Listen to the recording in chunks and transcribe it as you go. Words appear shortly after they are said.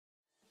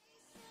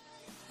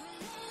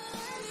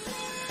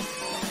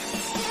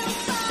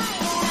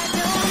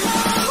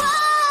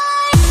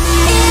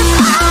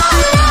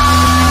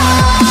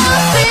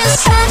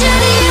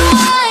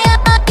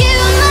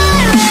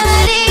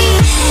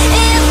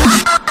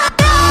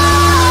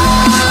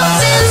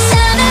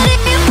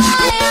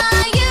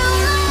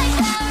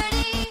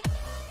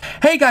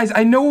Hey guys,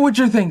 I know what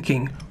you're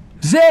thinking.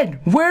 Zed,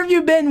 where have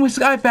you been with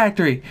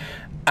Skyfactory?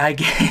 I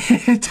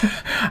get it.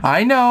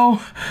 I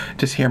know.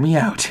 Just hear me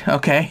out,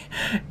 okay?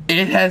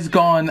 It has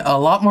gone a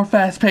lot more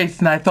fast-paced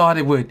than I thought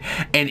it would,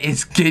 and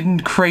it's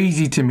getting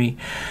crazy to me.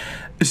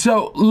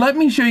 So, let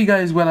me show you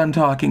guys what I'm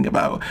talking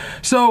about.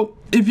 So,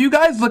 if you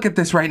guys look at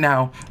this right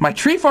now, my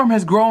tree farm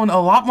has grown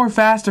a lot more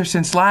faster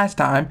since last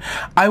time.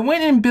 I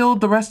went and built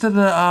the rest of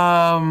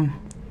the,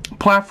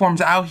 platforms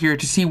out here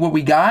to see what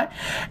we got,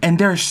 and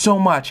there's so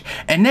much.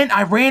 And then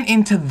I ran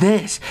into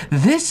this.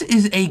 This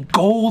is a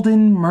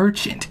golden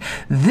merchant.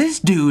 This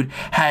dude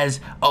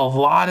has a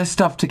lot of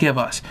stuff to give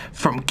us,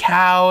 from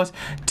cows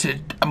to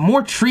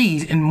more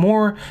trees and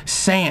more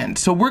sand.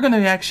 So we're gonna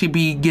actually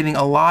be getting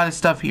a lot of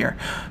stuff here.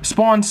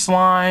 Spawn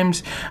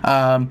slimes,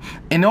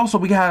 and also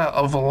we got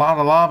a lot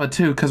of lava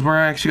too, because we're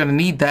actually gonna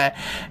need that,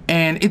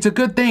 and it's a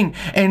good thing.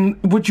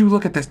 And would you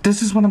look at this?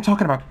 This is what I'm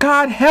talking about.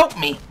 God help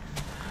me.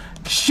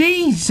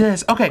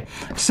 Jesus. Okay,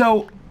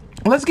 so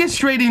let's get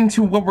straight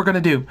into what we're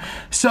gonna do.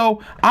 So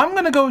I'm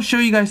gonna go show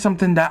you guys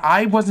something that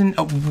I wasn't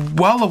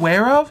well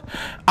aware of,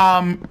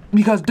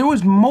 because there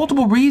was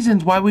multiple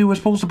reasons why we were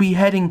supposed to be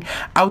heading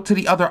out to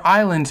the other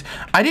islands.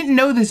 I didn't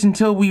know this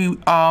until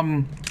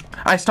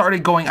I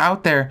started going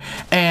out there,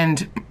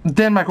 and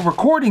then my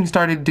recording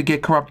started to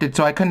get corrupted,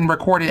 so I couldn't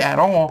record it at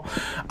all.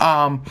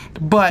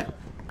 But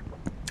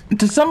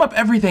to sum up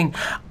everything,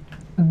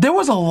 there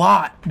was a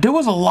lot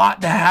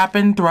that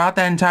happened throughout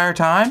that entire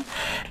time,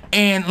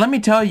 and let me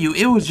tell you,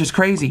 it was just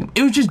crazy.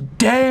 It was just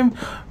damn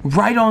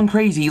right on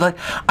crazy. Like,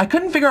 I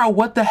couldn't figure out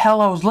what the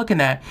hell I was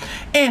looking at,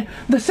 and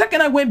the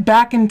second I went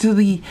back into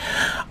the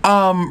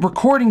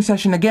recording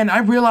session again, I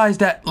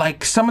realized that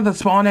like some of the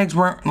spawn eggs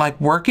weren't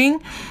like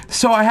working,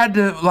 so I had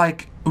to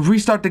like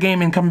restart the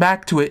game and come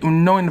back to it,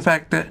 knowing the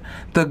fact that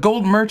the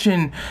gold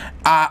merchant,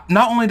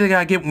 not only did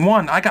I get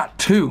one, I got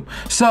two.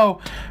 So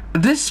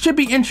this should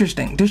be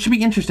interesting. This should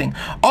be interesting.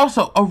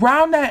 Also,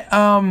 around that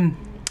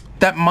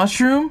that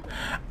mushroom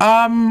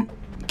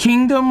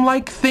kingdom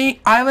like thing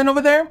island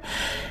over there,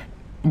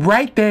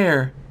 right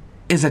there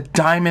is a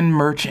diamond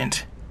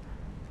merchant.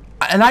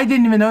 And I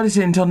didn't even notice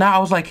it until now. I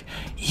was like,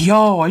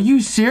 yo, are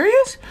you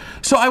serious?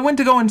 So I went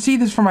to go and see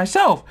this for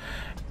myself,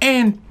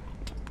 and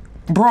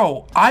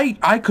bro, I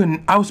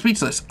was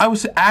speechless. I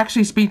was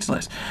actually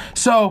speechless.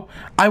 So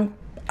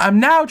I'm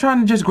now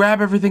trying to just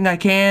grab everything I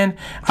can,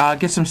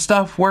 get some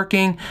stuff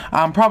working.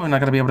 I'm probably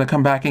not gonna be able to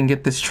come back and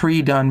get this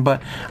tree done,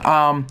 but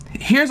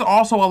here's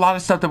also a lot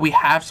of stuff that we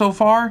have so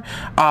far,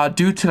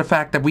 due to the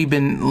fact that we've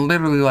been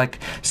literally like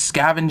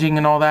scavenging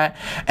and all that.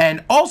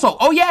 And also,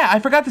 oh yeah, I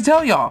forgot to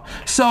tell y'all.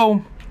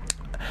 So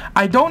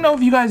I don't know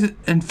if you guys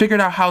figured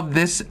out how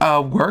this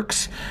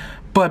works,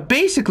 but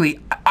basically,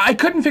 I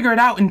couldn't figure it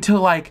out until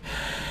like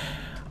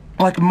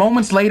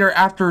moments later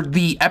after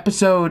the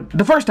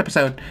first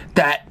episode,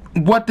 that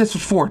what this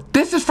was for.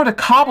 This is for the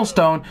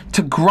cobblestone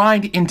to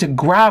grind into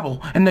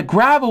gravel, and the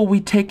gravel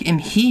we take in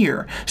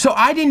here. So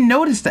I didn't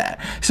notice that.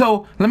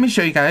 So let me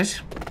show you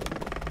guys.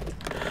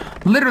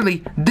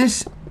 Literally,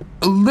 this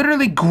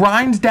literally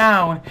grinds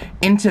down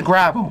into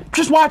gravel.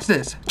 Just watch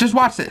this. Just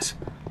watch this.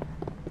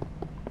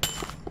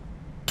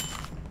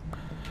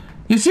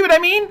 You see what I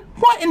mean?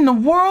 What in the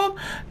world?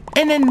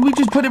 And then we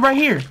just put it right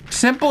here.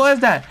 Simple as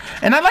that.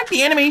 And I like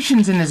the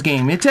animations in this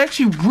game. It's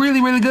actually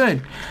really, really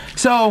good.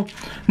 So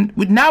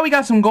now we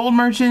got some gold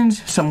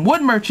merchants, some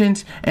wood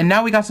merchants, and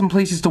now we got some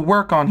places to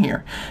work on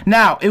here.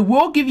 Now, it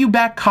will give you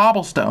back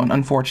cobblestone,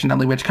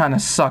 unfortunately, which kind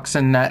of sucks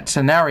in that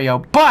scenario.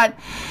 But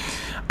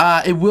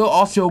it will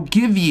also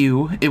give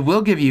you,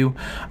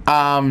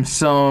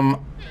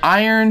 some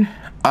iron,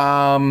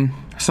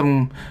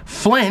 some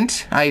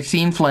flint. I've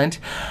seen flint.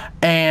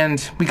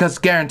 And because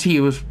guarantee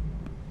it was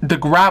the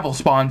gravel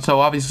spawn, so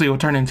obviously it will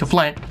turn into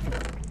flint.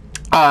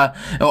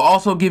 It'll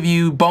also give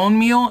you bone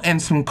meal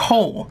and some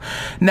coal.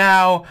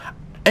 Now,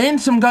 and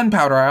some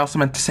gunpowder. I also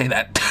meant to say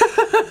that.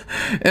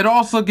 It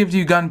also gives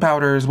you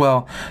gunpowder as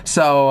well.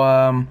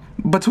 So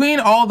between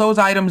all those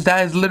items,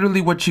 that is literally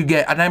what you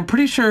get. And I'm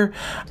pretty sure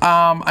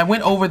I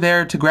went over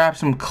there to grab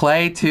some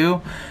clay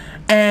too.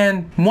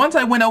 And once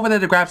I went over there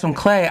to grab some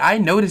clay, I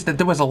noticed that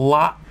there was a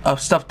lot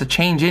of stuff to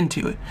change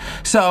into it.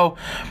 So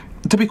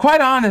to be quite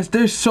honest,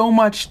 there's so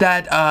much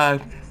that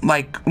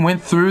like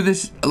went through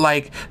this,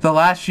 like the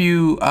last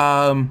few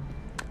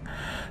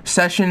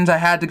sessions I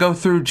had to go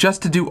through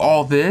just to do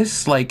all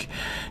this. Like,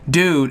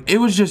 dude,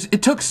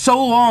 it took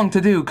so long to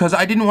do because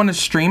I didn't want to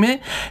stream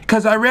it,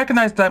 because I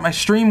recognized that my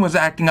stream was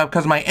acting up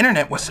because my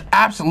internet was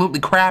absolutely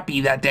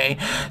crappy that day,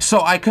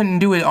 so I couldn't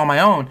do it on my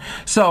own.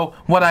 So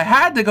what I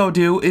had to go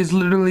do is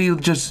literally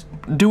just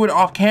do it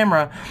off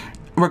camera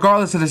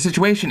regardless of the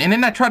situation. And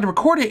then I tried to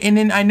record it, and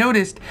then I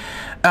noticed,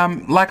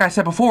 like I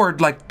said before,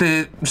 like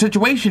the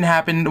situation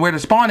happened where the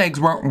spawn eggs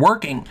weren't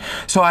working,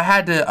 so I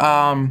had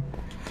to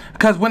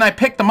because when I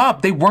picked them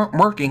up, they weren't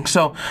working,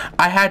 so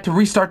I had to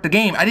restart the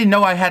game. I didn't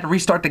know I had to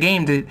restart the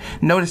game to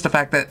notice the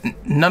fact that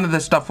none of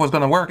this stuff was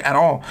going to work at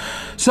all.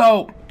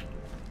 So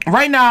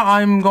right now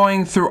I'm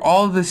going through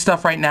all of this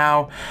stuff right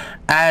now,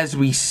 as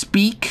we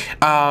speak.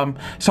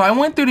 So I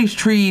went through these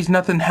trees,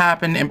 nothing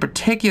happened in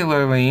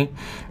particularly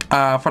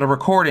for the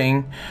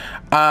recording.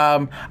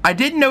 I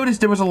did notice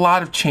there was a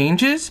lot of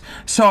changes,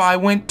 so I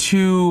went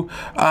to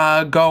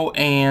go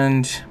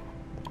and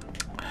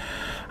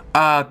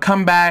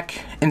come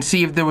back and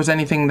see if there was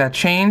anything that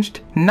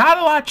changed. Not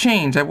a lot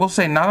changed. I will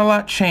say not a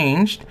lot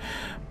changed.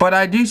 But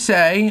I do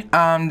say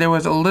there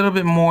was a little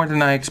bit more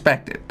than I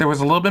expected. So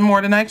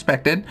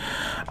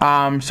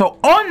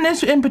on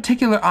this in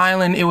particular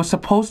island, it was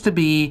supposed to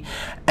be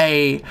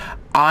an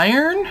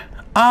iron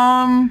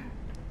one.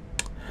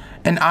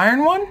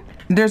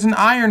 There's an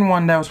iron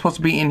one that was supposed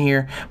to be in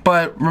here.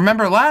 But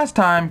remember last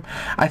time,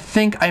 I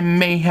think I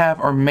may have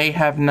or may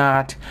have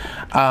not.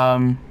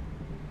 What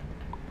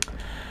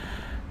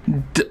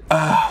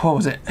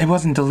was it? It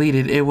wasn't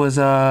deleted. It was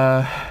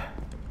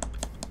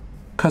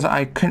because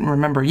I couldn't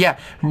remember. Yeah,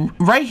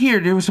 right here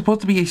there was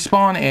supposed to be a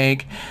spawn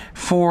egg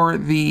for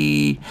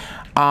the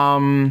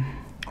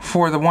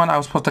one I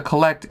was supposed to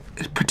collect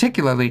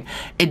particularly.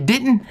 It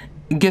didn't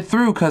get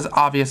through because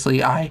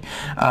obviously I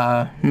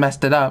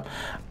messed it up.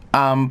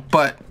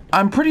 But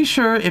I'm pretty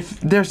sure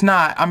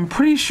I'm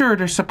pretty sure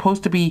there's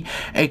supposed to be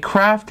a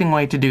crafting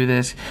way to do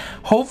this.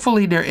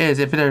 Hopefully there is.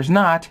 If there's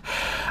not,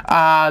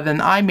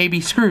 then I may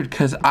be screwed,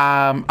 because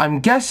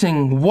I'm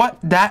guessing what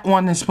that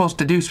one is supposed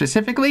to do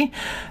specifically,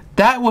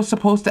 that was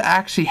supposed to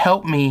actually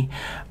help me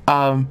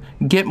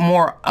get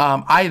more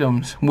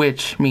items,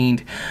 which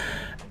means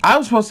I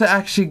was supposed to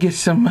actually get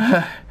some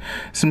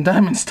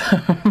diamond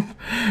stuff,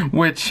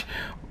 which,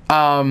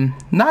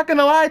 not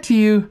gonna lie to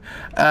you,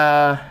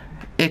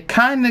 it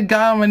kind of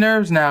got on my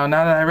nerves now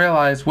that I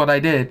realize what I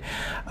did.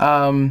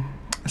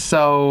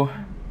 So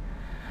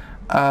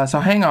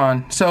hang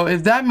on. So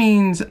if that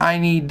means I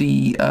need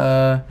the,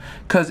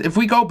 because if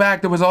we go back,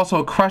 there was also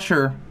a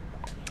crusher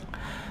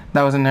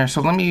that was in there.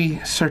 So let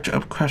me search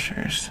up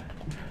crushers.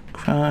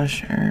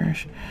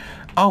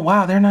 Oh,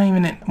 wow, they're not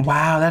even in.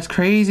 Wow, that's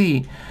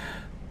crazy.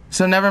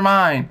 So never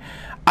mind.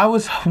 I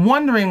was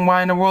wondering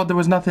why in the world there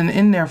was nothing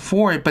in there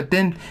for it, but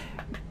then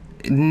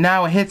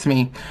now it hits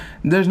me.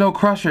 There's no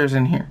crushers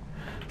in here.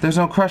 There's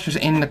no crushers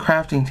in the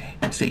crafting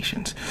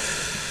stations.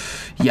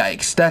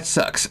 Yikes, that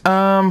sucks.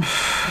 No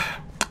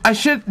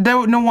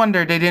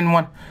wonder they didn't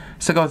want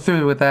to go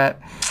through with that.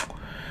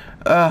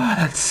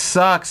 That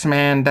sucks,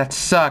 man. That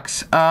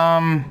sucks.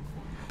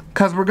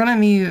 Cause we're gonna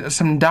need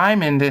some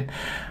diamond, and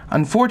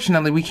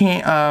unfortunately we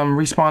can't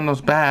respawn those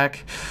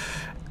back.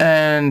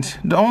 And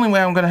the only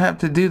way I'm gonna have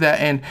to do that,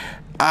 and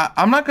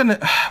I'm not gonna,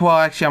 well,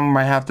 actually I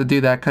might have to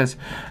do that, because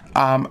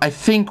I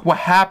think what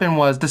happened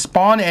was the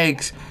spawn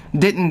eggs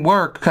didn't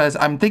work, because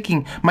I'm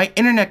thinking my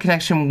internet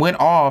connection went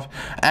off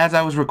as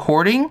I was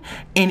recording,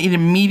 and it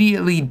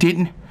immediately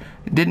didn't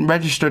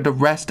register the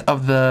rest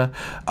of the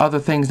other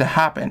things that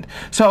happened.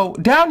 So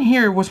down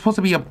here was supposed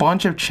to be a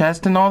bunch of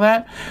chests and all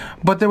that,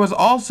 but there was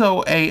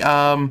also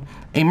a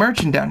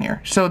merchant down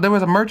here. So there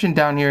was a merchant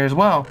down here as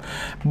well,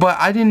 but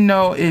I didn't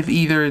know if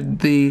either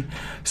the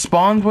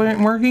spawns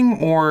weren't working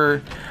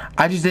or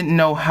I just didn't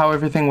know how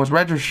everything was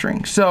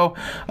registering. So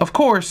of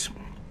course,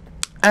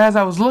 as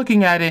I was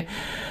looking at it,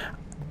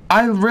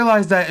 I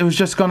realized that it was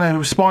just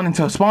gonna spawn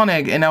into a spawn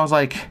egg, and I was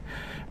like,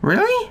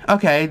 really?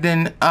 Okay,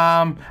 then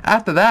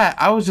after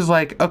that I was just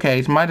like,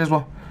 okay, so might as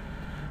well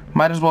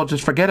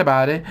just forget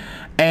about it,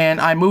 and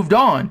I moved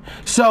on.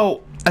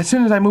 So as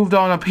soon as I moved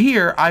on up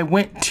here, I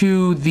went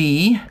to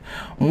the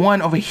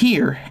one over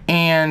here,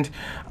 and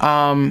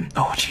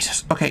oh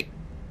Jesus, okay.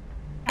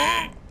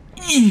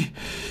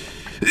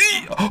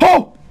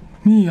 Oh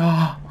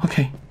yeah,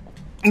 okay.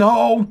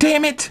 No,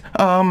 damn it.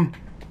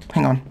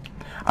 Hang on.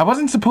 I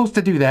wasn't supposed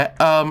to do that.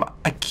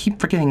 I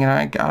keep forgetting, and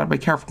I gotta be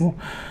careful,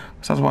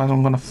 because otherwise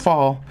I'm gonna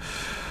fall.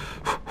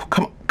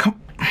 Come.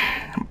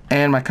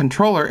 And my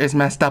controller is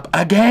messed up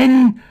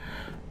again.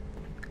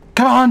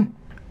 Come on.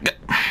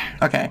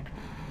 Okay.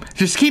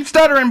 Just keep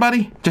stuttering,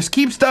 buddy. Just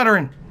keep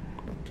stuttering.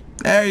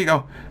 There you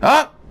go.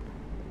 Up.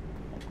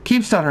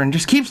 Keep stuttering.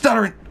 Just keep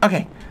stuttering.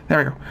 Okay. There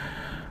we go.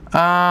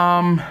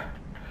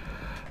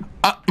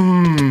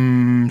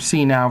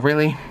 See now,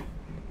 really?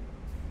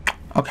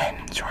 Okay,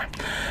 sure.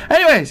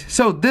 Anyways,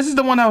 so this is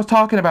the one I was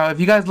talking about. If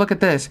you guys look at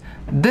this,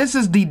 this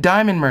is the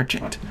diamond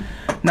merchant.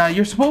 Now,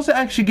 you're supposed to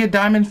actually get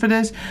diamonds for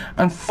this.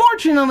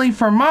 Unfortunately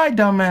for my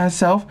dumbass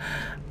self,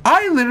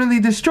 I literally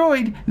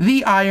destroyed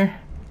the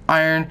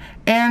iron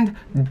and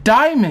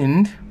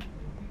diamond.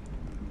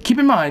 Keep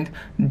in mind,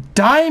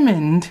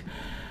 diamond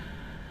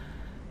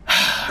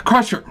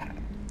crusher,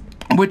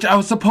 which I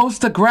was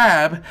supposed to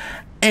grab,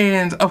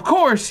 and of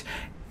course,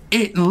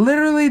 it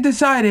literally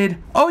decided,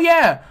 oh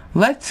yeah,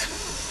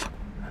 let's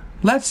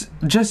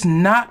just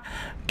not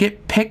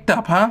get picked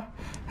up, huh?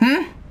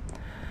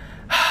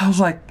 I was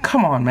like,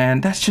 come on,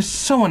 man, that's just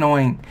so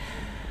annoying.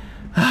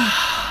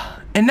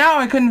 And now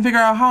I couldn't figure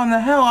out how in the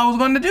hell I was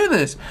going to do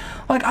this.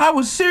 Like, I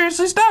was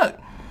seriously stuck.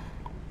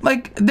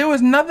 Like, there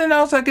was nothing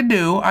else I could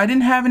do. I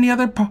didn't have any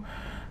other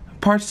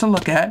parts to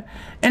look at.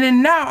 And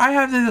then now I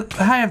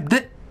have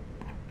this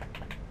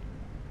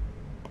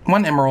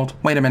one emerald.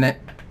 Wait a minute.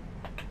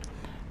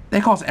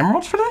 They cost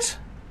emeralds for this?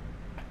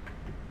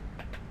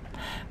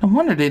 No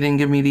wonder they didn't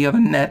give me the other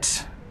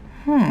nets.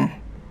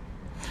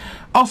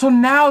 Also,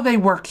 now they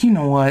work. You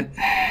know what?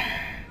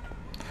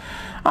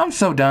 I'm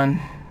so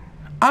done.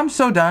 I'm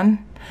so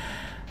done.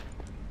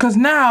 Because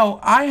now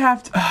I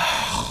have to...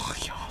 Oh,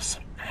 y'all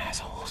some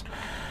assholes.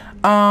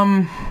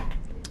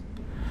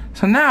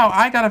 So now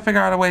I gotta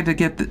figure out a way to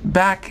get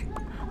back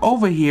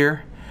over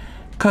here.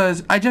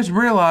 Because I just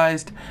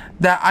realized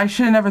that I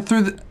should have never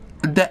threw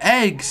the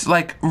eggs,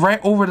 like, right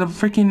over the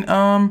freaking,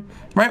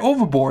 right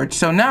overboard.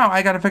 So now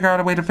I gotta figure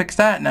out a way to fix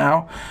that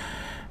now.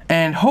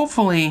 And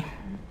hopefully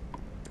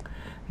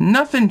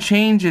nothing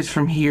changes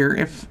from here.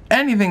 If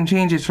anything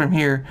changes from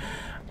here,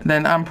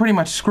 then I'm pretty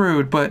much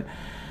screwed. But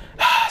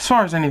as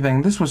far as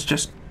anything, this was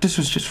just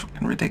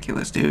fucking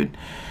ridiculous, dude.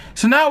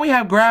 So now we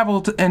have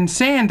gravel and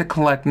sand to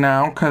collect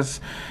now, because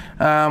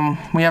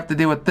we have to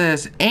deal with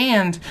this.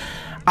 And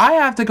I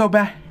have to go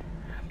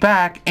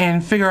back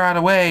and figure out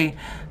a way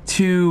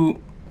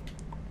to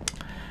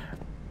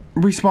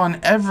respawn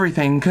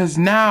everything, because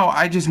now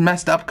I just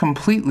messed up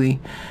completely,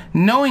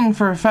 knowing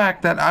for a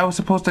fact that I was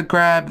supposed to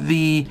grab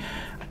the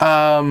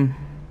diamond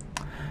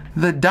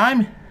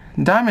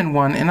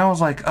one, and I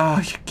was like, oh,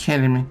 you're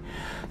kidding me.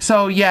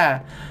 So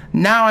yeah,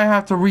 now I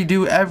have to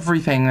redo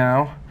everything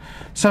now.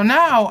 So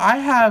now I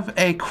have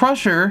a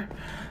crusher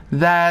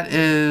that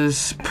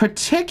is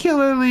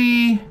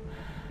particularly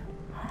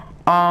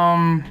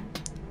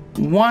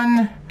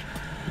 1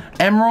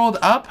 emerald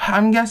up,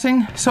 I'm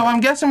guessing. So I'm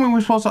guessing we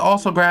were supposed to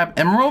also grab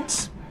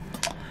emeralds.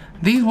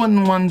 These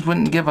wooden ones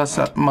wouldn't give us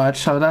much,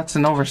 so that's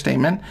an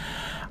overstatement.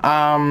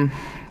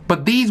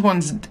 But these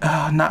ones,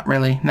 not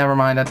really. Never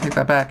mind, I take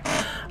that back.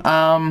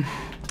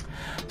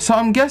 So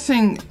I'm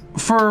guessing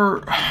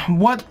for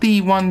what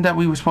the one that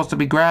we were supposed to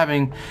be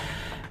grabbing,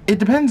 it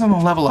depends on the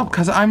level up,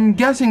 because I'm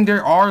guessing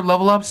there are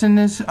level ups in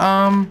this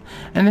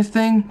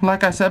thing,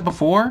 like I said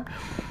before.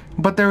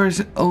 But there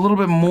is a little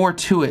bit more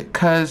to it,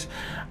 because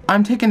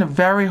I'm taking a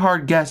very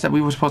hard guess that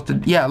we were supposed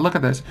to... Yeah, look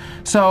at this.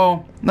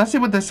 So, let's see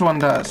what this one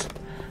does.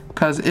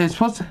 Because it's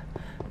supposed to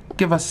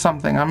give us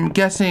something. I'm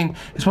guessing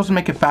it's supposed to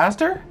make it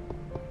faster?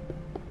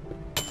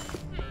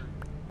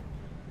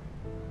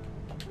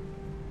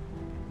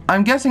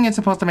 I'm guessing it's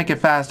supposed to make it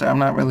faster. I'm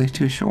not really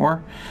too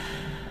sure.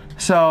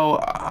 So,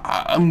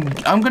 I'm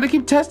going to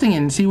keep testing it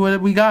and see what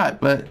we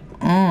got. But,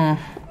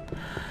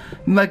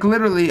 like,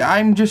 literally,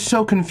 I'm just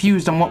so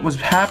confused on what was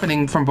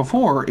happening from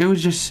before. It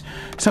was just...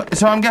 So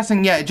I'm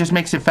guessing, yeah, it just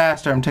makes it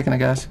faster. I'm taking a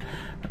guess.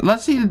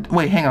 Let's see...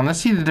 Wait, hang on. Let's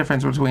see the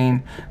difference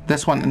between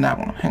this one and that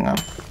one. Hang on.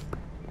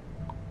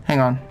 Hang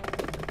on.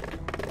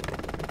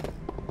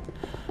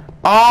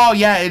 Oh,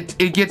 yeah,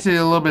 it gets it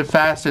a little bit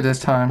faster this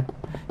time.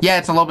 Yeah,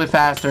 it's a little bit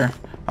faster.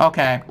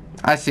 Okay,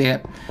 I see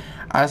it.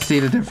 I see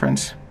the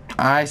difference.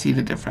 I see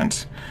the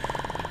difference.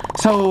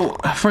 So,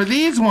 for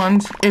these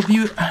ones, if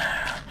you...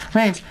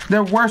 Mates,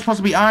 there were supposed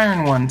to be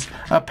iron ones.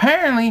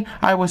 Apparently,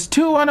 I was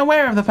too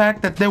unaware of the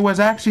fact that there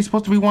was actually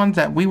supposed to be ones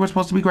that we were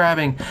supposed to be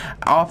grabbing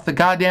off the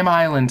goddamn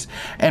islands.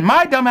 And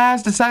my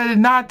dumbass decided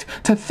not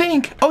to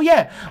think, oh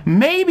yeah,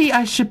 maybe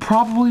I should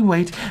probably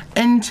wait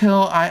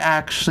until I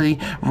actually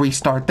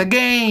restart the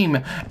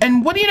game.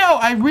 And what do you know?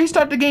 I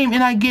restart the game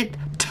and I get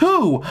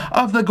 2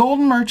 of the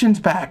golden merchants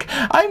back.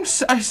 I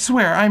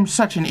swear, I'm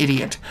such an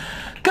idiot.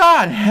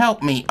 God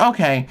help me.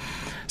 Okay.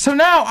 So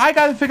now I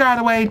gotta figure out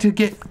a way to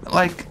get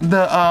like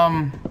the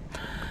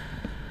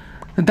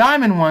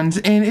diamond ones,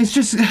 and it's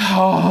just,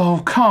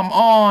 oh, come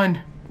on.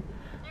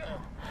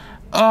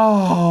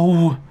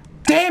 Oh,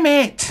 damn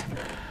it.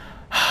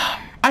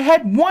 I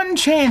had one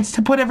chance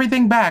to put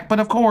everything back, but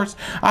of course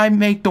I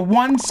make the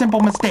one simple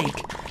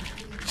mistake.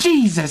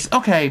 Jesus,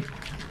 okay.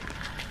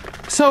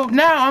 So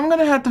now I'm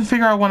gonna have to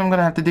figure out what I'm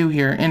gonna have to do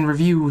here and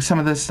review some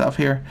of this stuff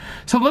here.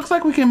 So it looks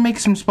like we can make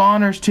some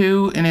spawners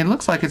too, and it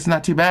looks like it's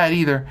not too bad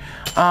either.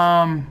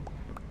 So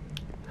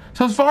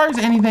as far as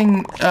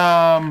anything,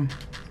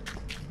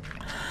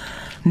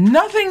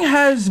 nothing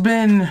has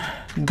been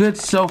good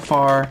so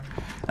far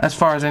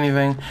as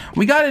anything.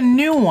 We got a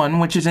new one,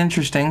 which is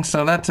interesting,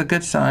 so that's a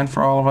good sign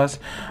for all of us.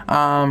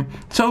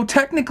 So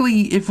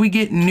technically, if we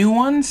get new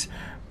ones,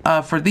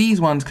 for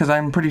these ones, because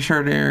I'm pretty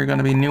sure there are going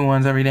to be new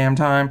ones every damn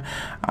time.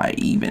 I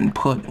even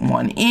put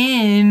one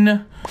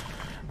in.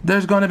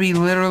 There's going to be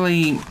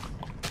literally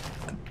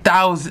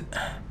thousands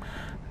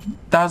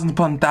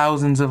upon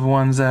thousands of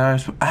ones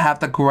that I have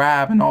to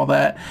grab and all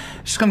that.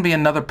 It's just going to be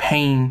another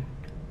pain.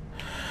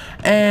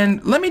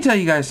 And let me tell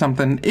you guys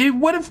something. It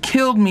would have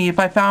killed me if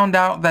I found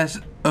out this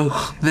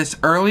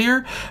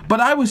earlier, but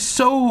I was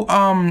so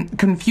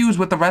confused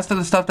with the rest of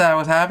the stuff that I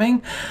was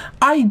having.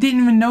 I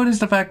didn't even notice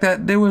the fact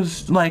that there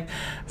was, like,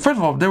 first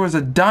of all, there was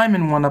a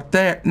diamond one up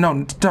there.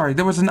 No, sorry,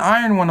 there was an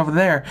iron one over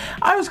there.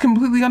 I was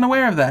completely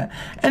unaware of that.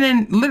 And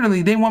then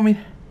literally they want me to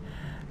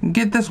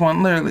get this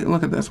one. Literally,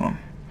 look at this one.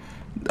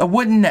 A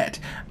wooden net.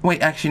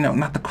 Wait, actually, no,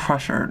 not the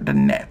crusher, the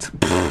net.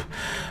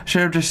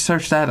 Should have just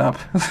searched that up.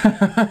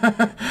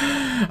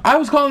 I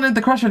was calling it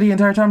the crusher the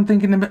entire time,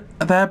 thinking of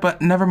that, but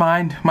never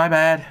mind. My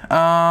bad.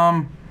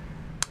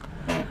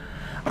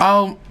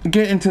 I'll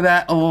get into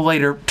that a little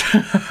later.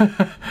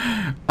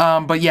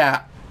 But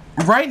yeah,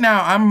 right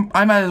now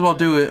I might as well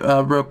do it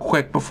real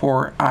quick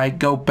before I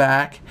go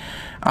back,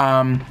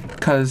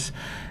 because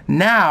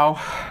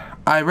now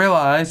I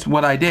realized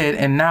what I did,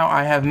 and now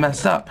I have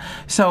messed up.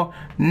 So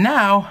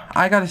now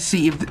I gotta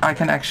see if I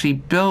can actually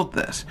build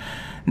this.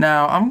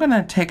 Now I'm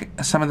gonna take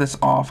some of this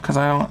off because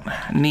I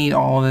don't need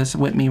all of this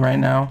with me right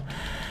now.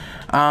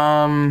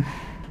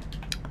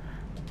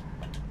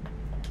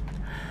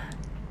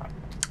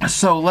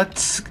 So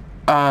let's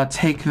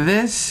take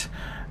this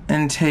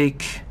and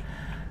take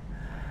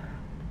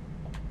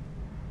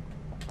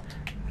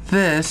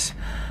this.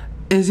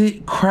 Is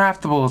it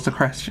craftable is the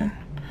question.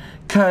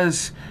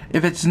 Because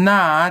if it's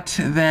not,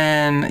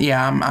 then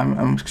yeah,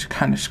 I'm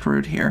kind of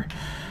screwed here.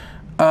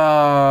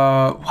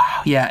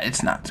 Wow, yeah,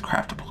 it's not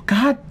craftable.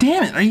 God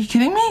damn it, are you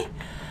kidding me?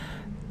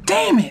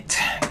 Damn it.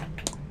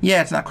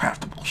 Yeah, it's not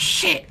craftable.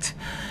 Shit.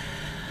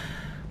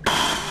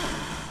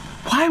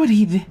 Why would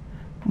he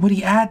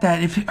add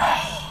that if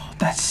oh,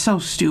 that's so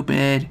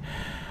stupid.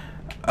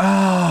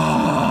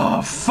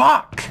 Oh,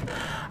 fuck.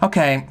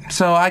 Okay,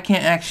 so I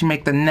can't actually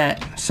make the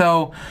net.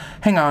 So,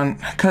 hang on,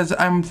 because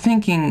I'm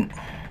thinking,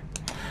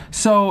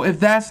 so if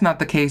that's not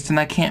the case, then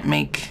I can't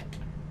make,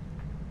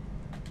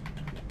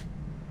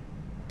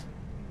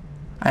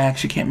 I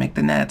actually can't make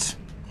the nets.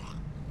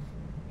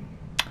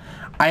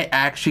 I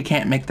actually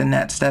can't make the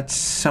nets. That's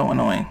so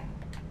annoying.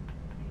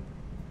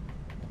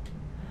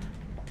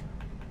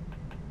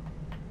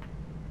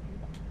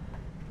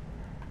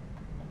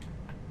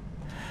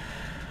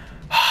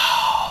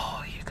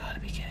 Oh, you gotta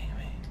be kidding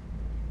me.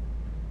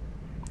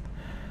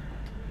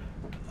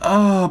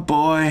 Oh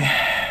boy.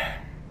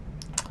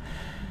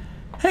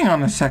 Hang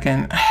on a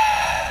second.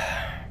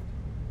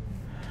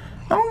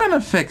 I'm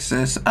gonna fix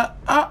this.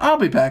 I'll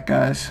be back,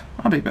 guys.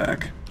 I'll be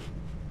back.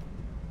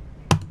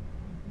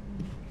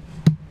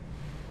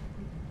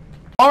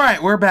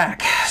 Alright, we're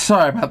back.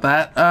 Sorry about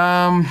that.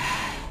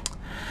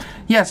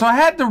 Yeah, so I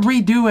had to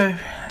redo it.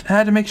 I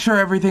had to make sure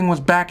everything was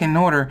back in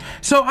order.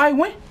 So I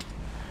went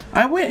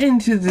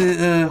into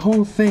the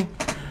whole thing,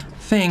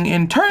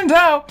 and turns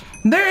out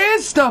there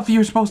is stuff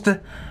you're supposed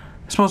to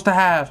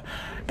have.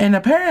 And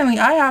apparently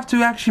I have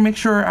to actually make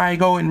sure I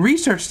go and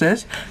research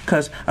this,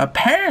 because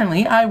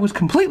apparently I was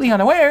completely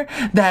unaware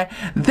that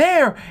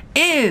there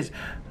is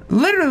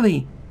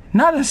literally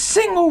not a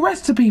single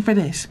recipe for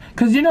this.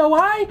 Because you know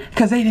why?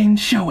 Because they didn't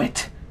show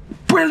it.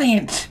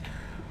 Brilliant.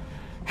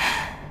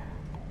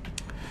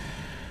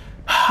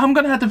 I'm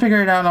gonna have to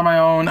figure it out on my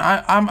own.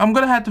 I'm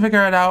gonna have to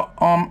figure it out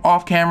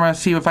off camera,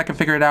 see if I can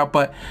figure it out,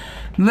 but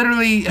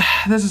literally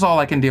this is all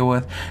I can deal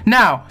with.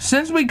 Now,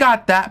 since we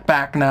got that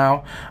back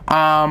now,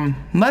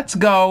 let's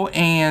go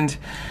and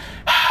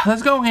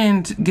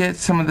get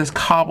some of this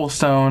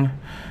cobblestone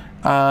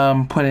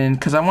put in,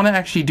 because I want to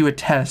actually do a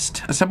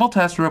simple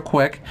test real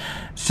quick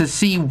to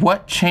see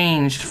what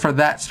changed for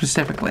that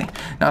specifically.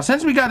 Now,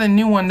 since we got a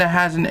new one that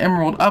has an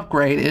emerald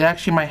upgrade, it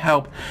actually might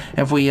help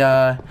if we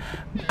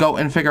go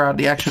and figure out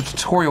the actual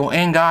tutorial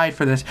and guide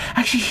for this.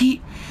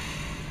 Actually,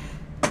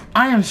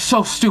 I am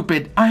so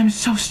stupid. I am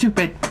so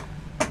stupid.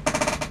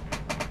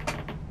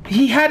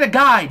 He had a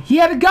guide. He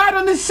had a guide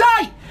on this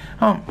site.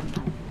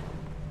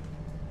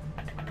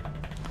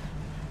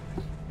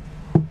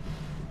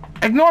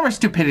 Ignore my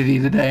stupidity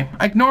today.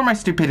 Ignore my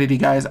stupidity,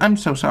 guys. I'm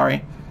so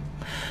sorry.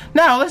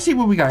 Now, let's see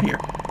what we got here.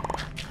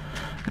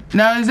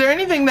 Now, is there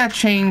anything that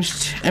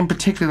changed in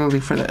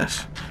particularly for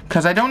this?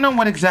 Because I don't know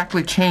what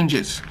exactly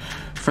changes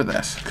for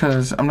this,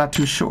 because I'm not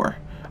too sure.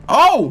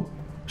 Oh!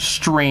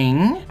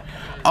 String.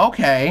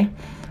 Okay.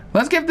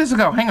 Let's give this a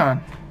go. Hang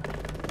on.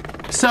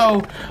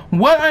 So,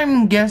 what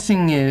I'm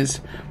guessing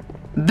is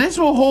this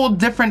will hold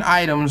different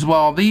items.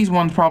 Well, these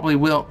ones probably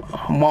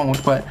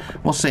won't, but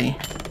we'll see.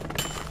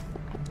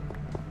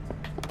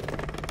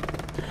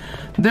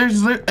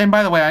 And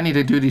by the way, I need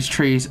to do these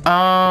trees.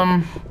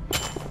 I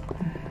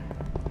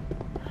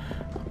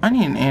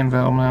need an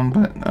anvil, man,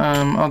 but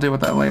I'll deal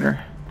with that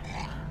later.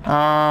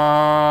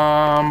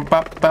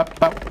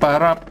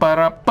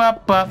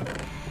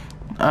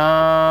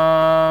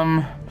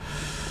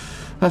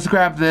 Let's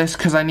grab this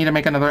because I need to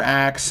make another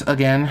axe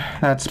again.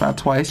 That's about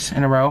twice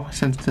in a row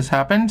since this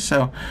happened.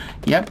 So,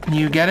 yep,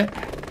 you get it,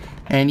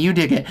 and you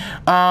dig it.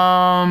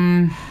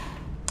 There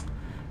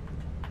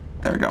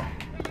we go.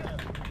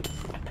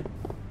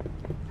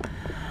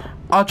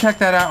 I'll check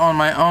that out on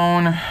my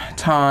own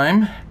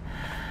time.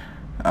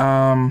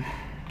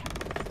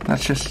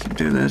 Let's just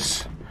do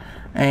this.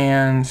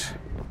 And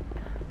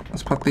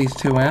let's put these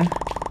two in.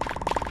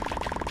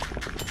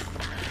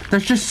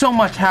 There's just so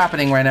much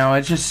happening right now.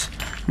 It just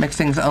makes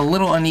things a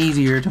little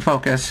uneasier to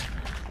focus.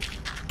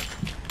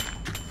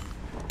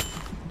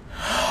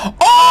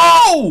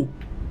 Oh!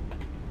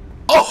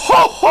 Oh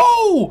ho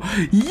ho!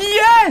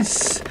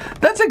 Yes!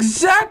 That's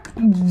exact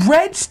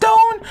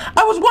redstone?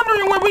 I was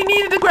wondering when we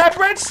needed to grab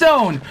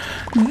redstone.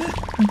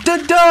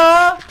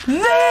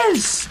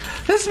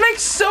 This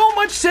makes so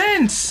much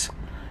sense.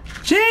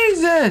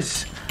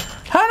 Jesus.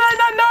 How did I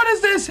not notice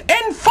this?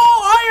 And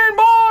full iron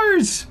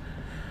bars.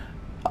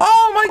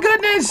 Oh my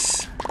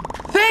goodness.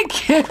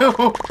 thank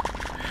you.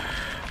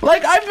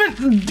 Like,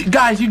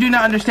 guys, you do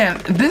not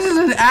understand. This is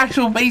an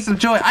actual face of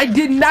joy. I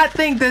did not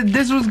think that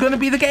this was gonna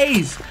be the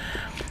case.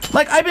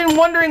 Like, I've been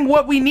wondering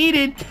what we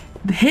needed.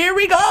 Here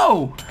we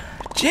go.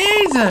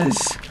 Jesus.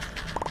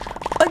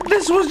 Like,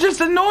 this was just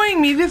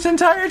annoying me this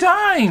entire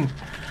time.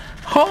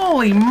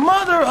 Holy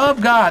mother of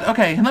God.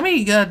 Okay, let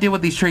me deal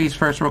with these trees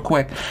first real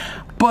quick.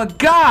 But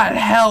God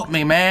help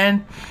me,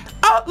 man.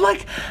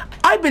 Like,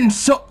 I've been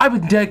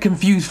dead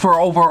confused for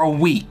over a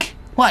week.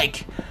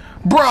 Like,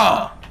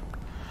 bruh.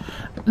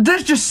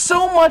 There's just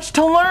so much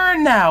to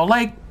learn now.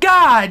 Like,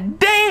 god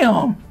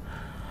damn.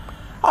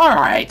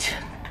 Alright.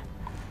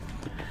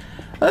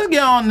 Let's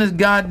get on this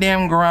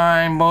goddamn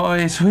grind,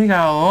 boys. We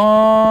got a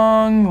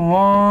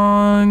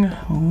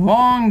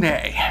long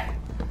day.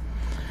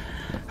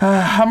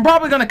 I'm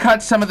probably gonna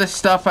cut some of this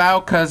stuff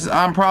out because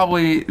I'm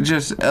probably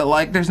just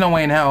like, there's no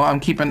way in hell I'm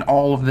keeping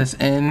all of this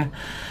in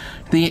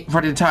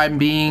for the time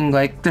being.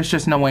 Like, there's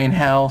just no way in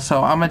hell.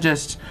 So I'm gonna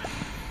just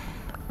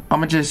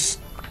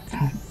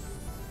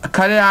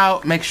cut it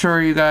out. Make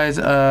sure you guys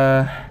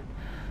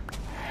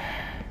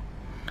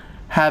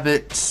have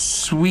it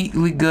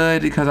sweetly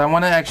good, because I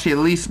want to actually at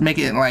least make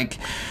it like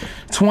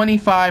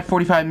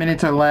 25-45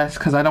 minutes or less,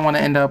 because I don't want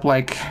to end up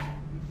like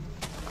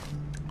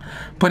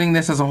putting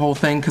this as a whole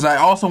thing, because I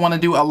also want to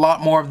do a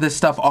lot more of this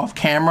stuff off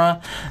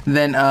camera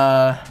than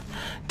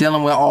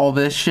dealing with all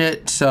this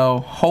shit. So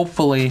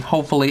hopefully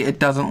it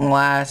doesn't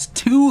last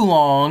too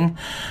long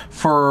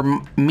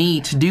for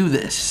me to do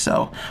this.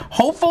 So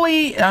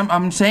hopefully,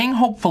 I'm saying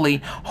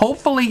hopefully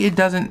it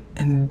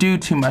doesn't do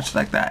too much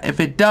like that. If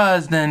it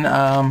does, then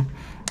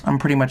I'm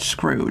pretty much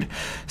screwed.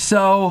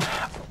 So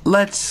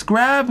let's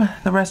grab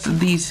the rest of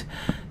these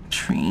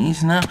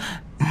trees now.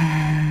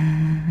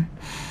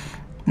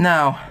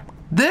 Now,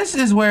 this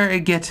is where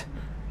it gets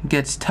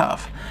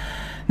tough.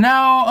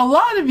 Now, a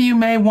lot of you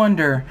may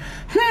wonder,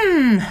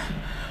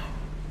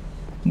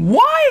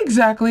 why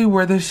exactly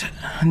were there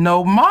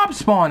no mob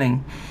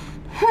spawning?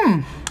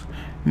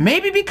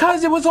 Maybe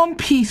because it was on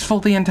peaceful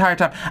the entire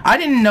time. I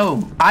didn't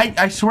know.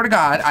 I swear to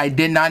God, I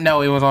did not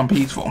know it was on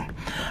peaceful.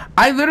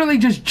 I literally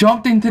just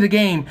jumped into the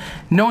game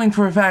knowing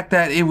for a fact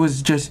that it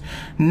was just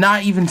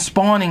not even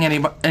spawning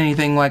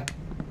anything, like,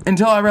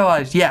 until I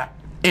realized, yeah,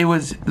 it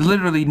was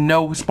literally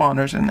no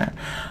spawners in there.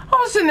 I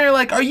was sitting there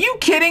like, are you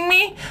kidding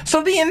me?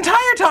 So the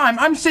entire time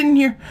I'm sitting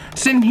here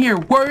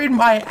worried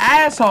my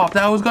ass off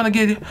that I was gonna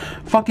get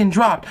fucking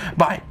dropped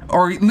by,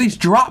 or at least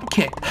drop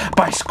kicked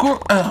by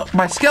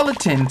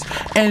skeletons,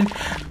 and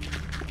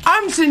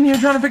I'm sitting here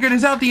trying to figure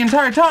this out the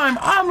entire time.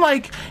 I'm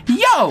like,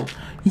 yo,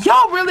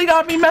 y'all really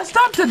got me messed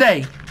up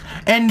today.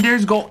 And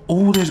there's gold.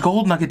 Oh, there's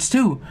gold nuggets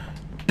too.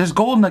 There's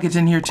gold nuggets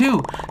in here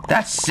too.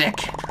 That's sick.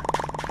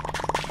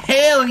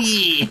 Hell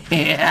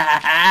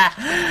yeah!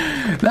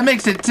 That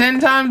makes it 10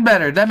 times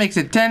better. That makes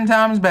it 10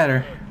 times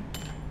better.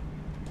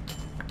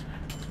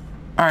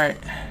 Alright.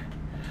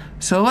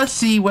 So let's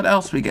see what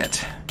else we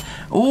get.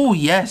 Oh,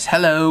 yes.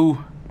 Hello.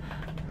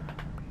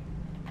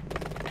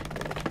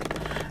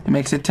 It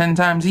makes it 10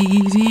 times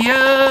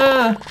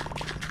easier.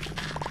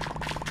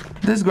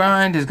 This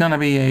grind is gonna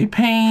be a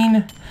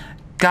pain.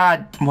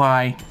 God,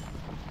 why?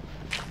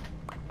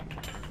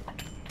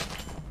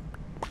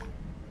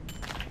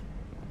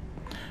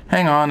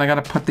 Hang on, I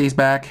gotta put these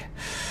back.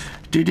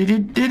 What did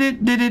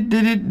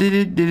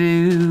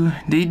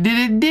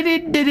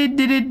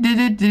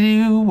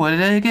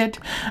I get?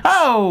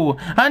 Oh,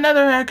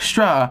 another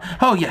extra.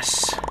 Oh,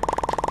 yes.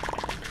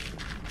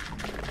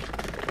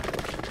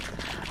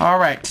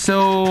 Alright,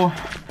 so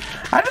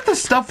out of the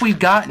stuff we've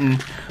gotten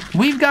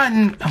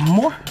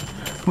more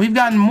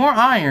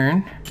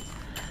iron,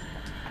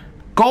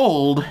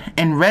 gold,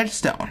 and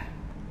redstone.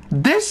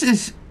 This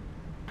is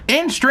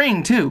in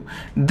string too.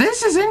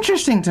 This is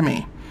interesting to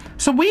me.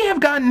 So we have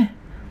gotten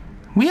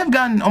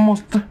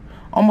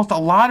almost a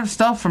lot of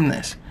stuff from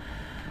this.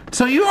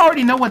 So you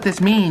already know what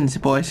this means,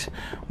 boys.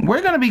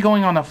 We're gonna be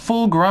going on a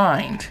full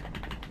grind.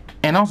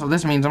 And also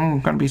this means I'm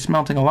gonna be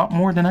smelting a lot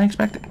more than I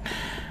expected.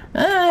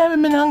 I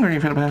haven't been hungry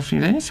for the past few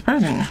days,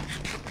 surprisingly.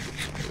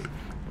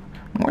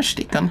 More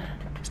steak on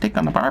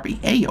the Barbie.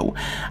 Ayo.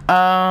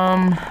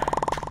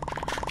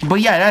 But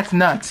yeah, that's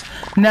nuts.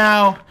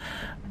 Now,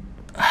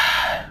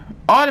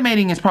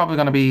 automating is probably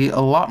going to be a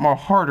lot more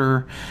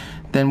harder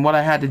than what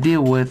I had to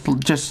deal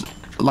with just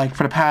like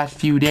for the past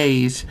few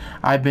days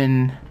I've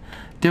been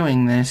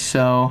doing this.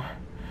 So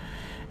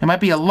it might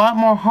be a lot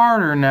more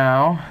harder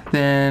now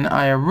than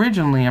I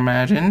originally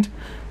imagined.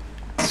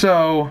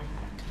 So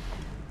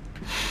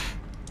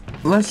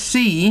let's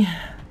see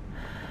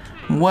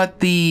what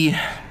the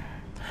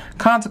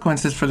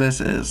consequences for this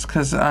is,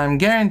 because I'm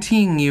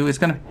guaranteeing you it's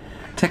going to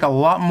take a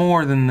lot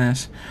more than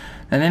this,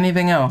 than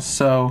anything else.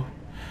 So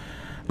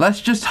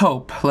let's just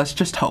hope,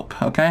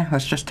 okay?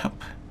 Let's just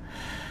hope.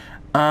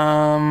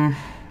 Not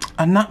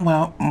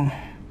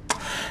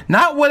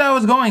what I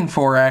was going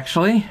for,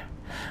 actually.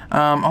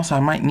 Also, I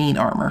might need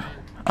armor.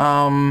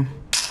 I'm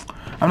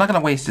not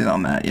gonna waste it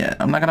on that yet.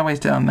 I'm not gonna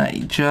waste it on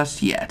that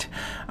just yet.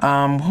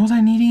 What was I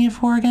needing it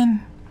for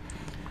again?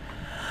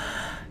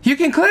 You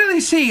can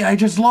clearly see I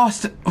just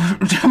lost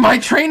my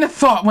train of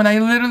thought when I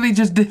literally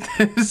just did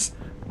this.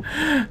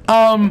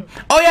 Oh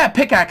yeah,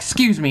 pickaxe,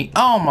 excuse me.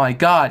 Oh my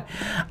god.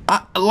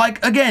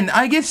 Like, again,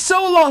 I get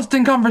so lost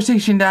in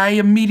conversation that I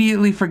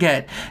immediately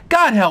forget.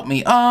 God help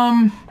me.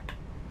 Hang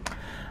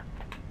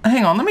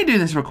on, let me do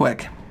this real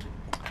quick.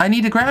 I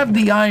need to grab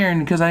the iron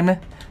because I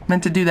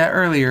meant to do that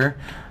earlier.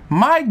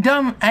 My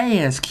dumb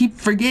ass, keep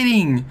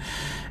forgetting.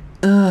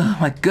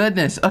 Ugh, my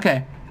goodness.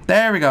 Okay,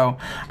 there we go.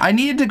 I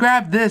needed to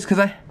grab this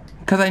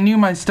because I knew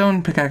my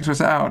stone pickaxe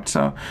was out.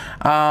 So,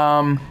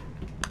 I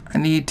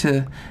need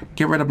to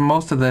get rid of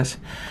most of this.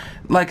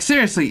 Like,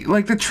 seriously,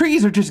 like, the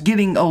trees are just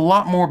getting a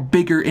lot more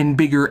bigger and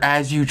bigger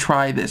as you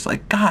try this.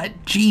 Like, God,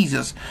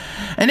 Jesus.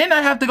 And then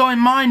I have to go and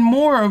mine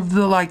more of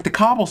the, like, the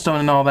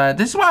cobblestone and all that.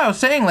 This is why I was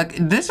saying, like,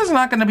 this is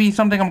not going to be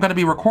something I'm going to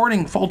be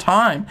recording full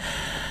time.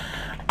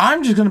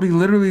 I'm just going to be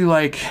literally,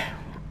 like,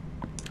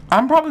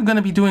 I'm probably going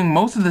to be doing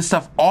most of this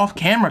stuff off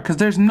camera because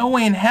there's no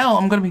way in hell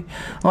I'm going to be,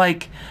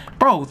 like,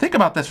 bro, think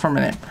about this for a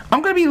minute.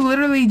 I'm going to be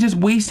literally just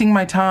wasting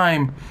my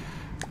time,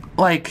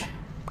 like,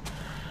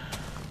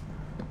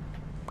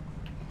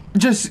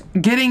 just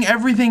getting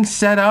everything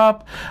set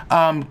up,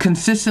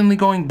 consistently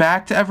going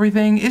back to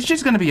everything. It's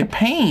just gonna be a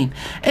pain.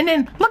 And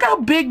then look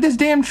how big this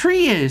damn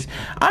tree is.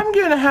 I'm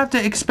gonna have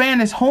to expand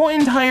this whole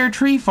entire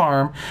tree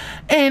farm,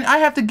 and I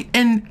have to,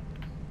 and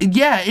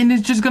yeah, and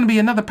it's just gonna be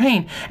another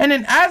pain. And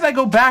then as I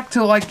go back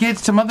to, like, get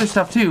some other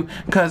stuff too,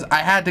 because I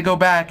had to go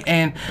back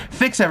and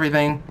fix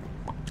everything,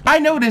 I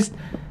noticed,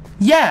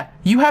 yeah,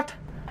 you have to,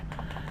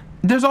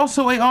 there's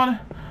also a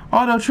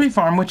auto tree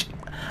farm, which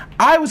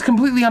I was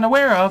completely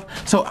unaware of.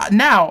 So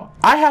now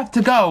I have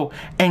to go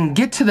and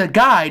get to the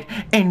guide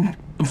and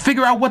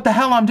figure out what the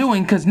hell I'm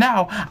doing, because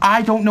now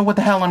I don't know what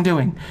the hell I'm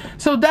doing.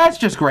 So that's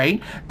just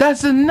great.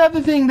 That's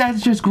another thing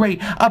that's just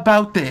great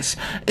about this.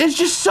 It's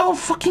just so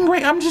fucking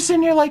great. I'm just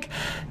sitting here like,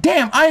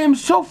 damn, I am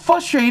so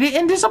frustrated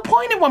and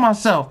disappointed with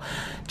myself.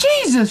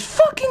 Jesus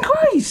fucking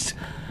Christ.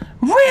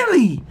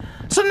 Really?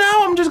 So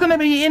now I'm just gonna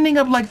be ending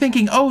up like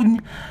thinking, oh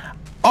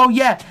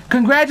yeah,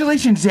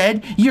 congratulations,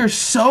 Zed. You're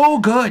so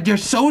good. You're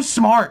so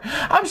smart.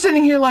 I'm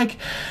sitting here like,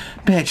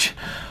 bitch,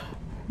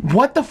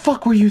 what the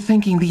fuck were you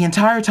thinking the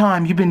entire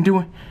time you've been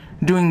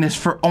doing this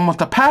for almost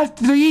the past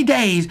 3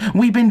 days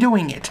we've been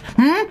doing it?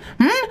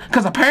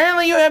 Because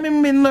apparently you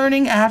haven't been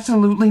learning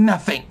absolutely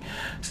nothing.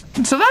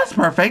 So that's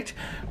perfect.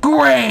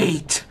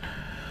 Great.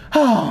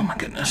 Oh my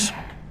goodness.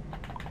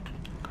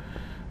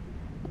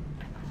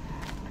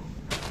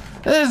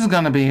 This is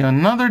gonna be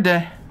another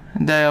day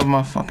of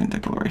my fucking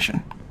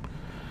declaration.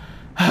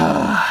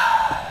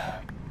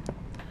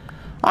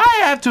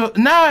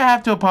 I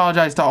have to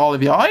apologize to all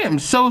of you. I am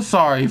so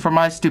sorry for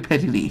my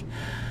stupidity.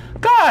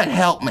 God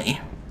help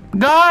me.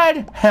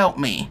 God help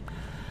me.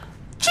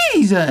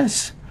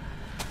 Jesus.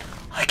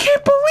 I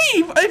can't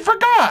believe I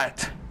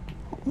forgot.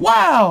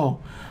 Wow.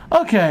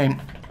 Okay.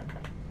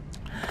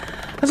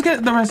 Let's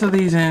get the rest of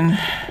these in.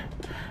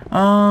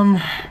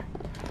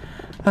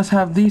 Let's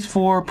have these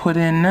 4 put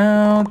in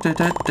now.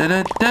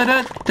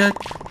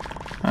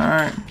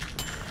 Alright.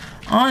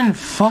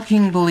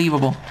 Unfucking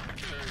believable.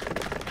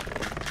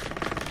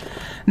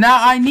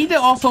 Now, I need to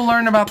also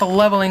learn about the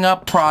leveling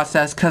up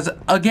process, because,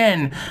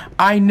 again,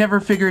 I never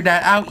figured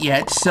that out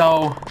yet,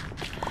 so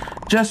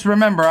just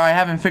remember, I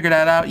haven't figured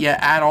that out yet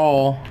at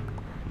all.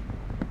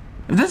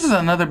 If this is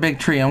another big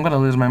tree, I'm gonna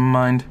lose my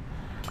mind.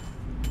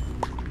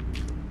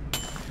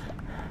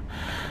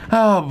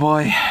 Oh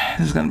boy,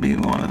 this is gonna be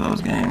one of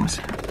those games.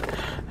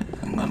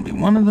 It's gonna be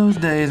one of those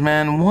days,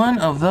 man. One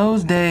of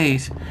those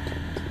days.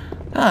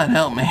 God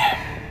help me.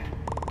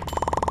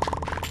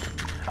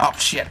 Oh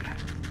shit.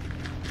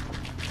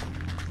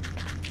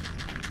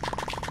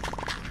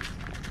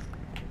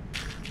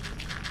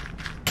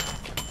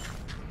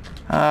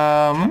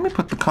 Let me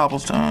put the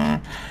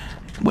cobblestone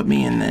with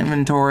me in the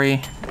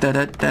inventory.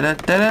 Alright,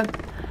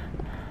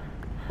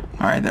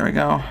 there we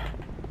go.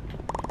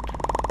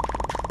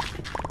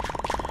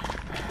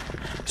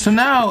 So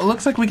now it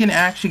looks like we can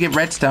actually get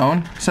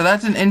redstone. So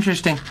that's an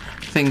interesting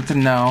thing to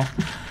know.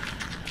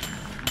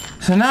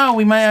 So now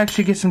we might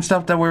actually get some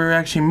stuff that we're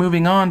actually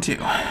moving on to.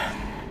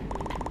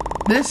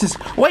 This is...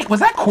 Wait, was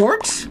that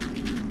quartz?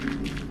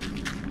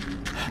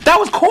 That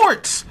was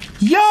quartz!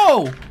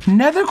 Yo!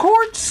 Nether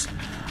quartz?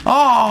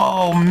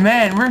 Oh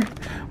man,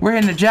 we're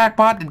in the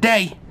jackpot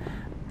today.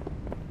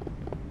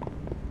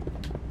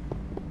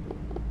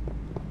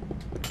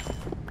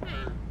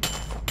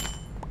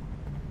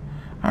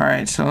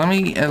 Alright, so let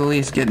me at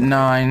least get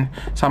 9.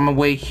 So I'm gonna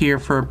wait here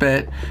for a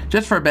bit.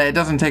 Just for a bit. It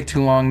doesn't take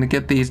too long to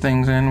get these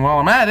things in. While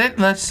I'm at it,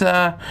 let's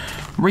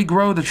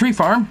regrow the tree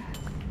farm.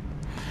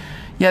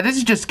 Yeah, this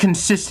is just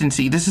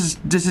consistency. This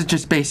is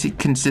just basic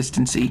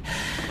consistency,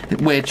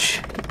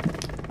 which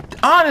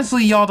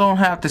honestly y'all don't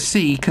have to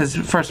see, because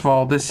first of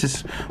all, this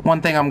is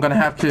one thing I'm gonna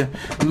have to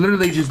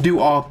literally just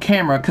do off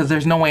camera, because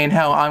there's no way in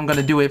hell I'm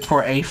gonna do it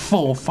for a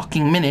full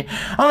fucking minute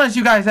unless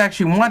you guys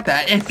actually want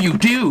that. If you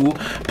do,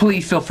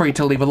 please feel free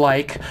to leave a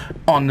like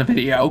on the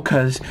video,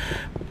 because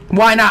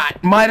why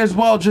not? Might as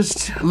well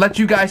just let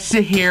you guys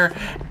sit here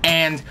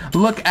and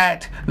look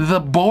at the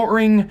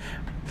boring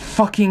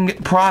fucking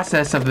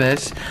process of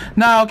this.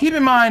 Now, keep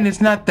in mind,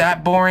 it's not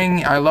that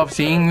boring. I love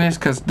seeing this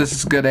because this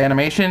is good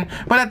animation,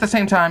 but at the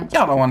same time,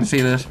 y'all don't want to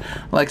see this.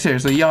 Like,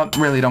 seriously, y'all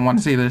really don't want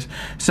to see this.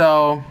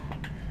 So,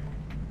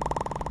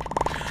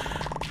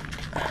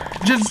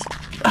 just,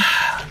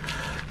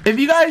 if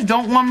you guys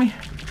don't want me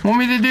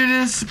to do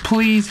this,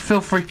 please feel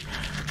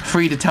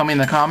free to tell me in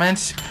the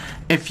comments.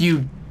 If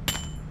you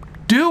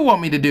do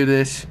want me to do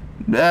this,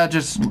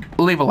 just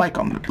leave a like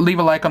on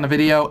the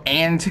video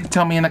and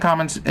tell me in the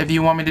comments if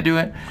you want me to do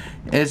it.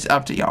 It's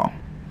up to y'all,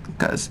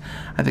 because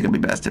I think it'd be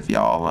best if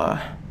y'all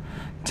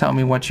tell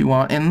me what you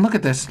want. And look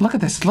at this, look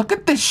at this, look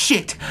at this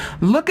shit,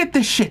 look at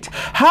this shit.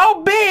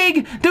 How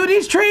big do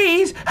these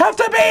trees have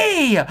to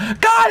be?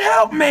 God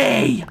help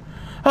me.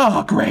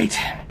 Oh, great.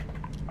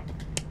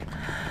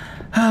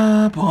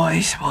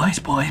 Boys,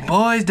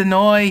 the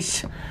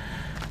noise.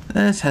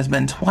 This has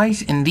been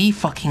twice in the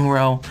fucking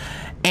row.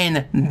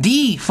 In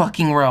the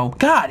fucking row.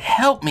 God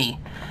help me.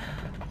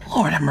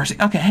 Lord have mercy.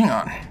 Okay, hang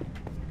on.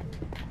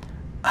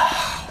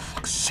 Oh,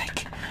 fuck's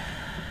sake.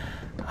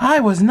 I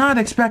was not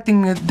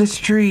expecting this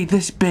tree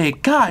this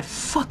big. God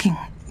fucking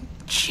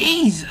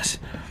Jesus.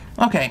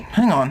 Okay,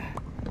 hang on.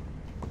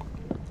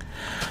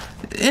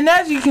 And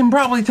as you can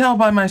probably tell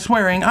by my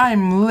swearing,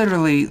 I'm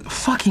literally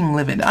fucking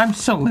livid. I'm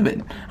so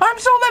livid. I'm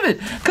so livid.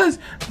 Because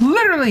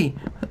literally,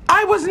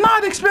 I was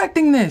not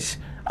expecting this.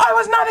 I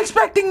was not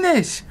expecting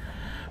this.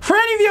 For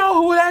any of y'all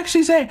who would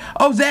actually say,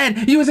 "Oh,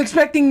 Zed, you was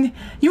expecting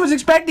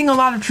a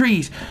lot of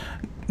trees."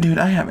 Dude,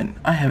 I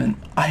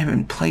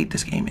haven't played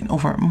this game in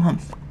over a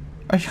month.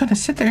 Are you gonna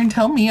sit there and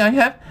tell me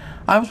I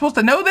was supposed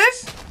to know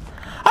this?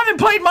 I haven't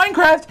played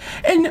Minecraft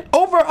in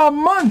over a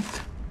month.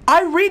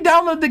 I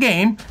re-downloaded the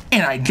game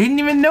and I didn't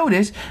even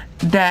notice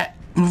that.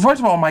 First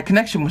of all, my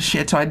connection was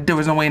shit, so there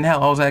was no way in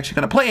hell I was actually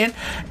gonna play it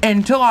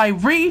until I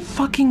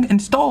re-fucking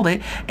installed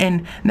it,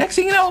 and next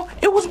thing you know,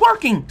 it was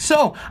working.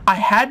 So I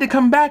had to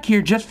come back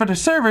here just for the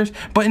servers,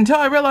 but until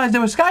I realized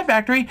there was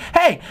Skyfactory,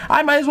 hey,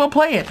 I might as well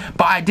play it.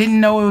 But I didn't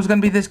know it was gonna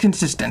be this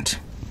consistent.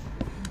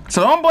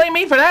 So don't blame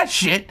me for that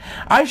shit.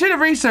 I should have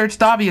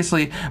researched,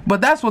 obviously,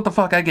 but that's what the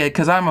fuck I get,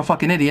 because I'm a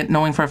fucking idiot,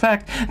 knowing for a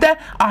fact that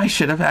I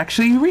should have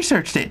actually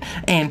researched it,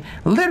 and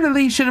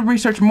literally should have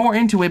researched more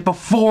into it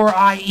before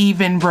I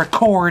even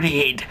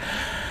recorded.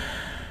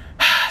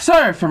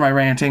 Sorry for my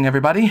ranting,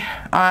 everybody.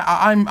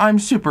 I'm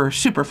super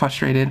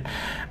frustrated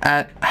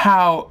at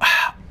how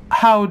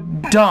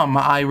dumb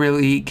I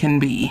really can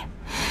be.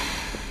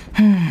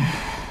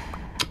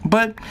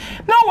 But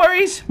no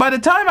worries. By the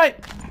time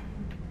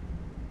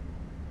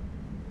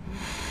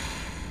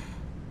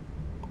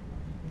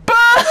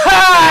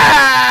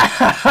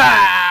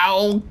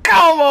oh,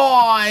 come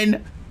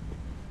on!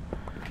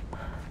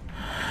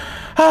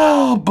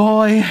 Oh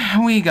boy,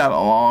 we got a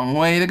long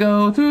way to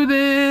go through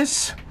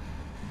this.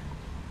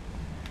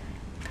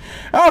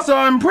 Also,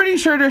 I'm pretty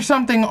sure there's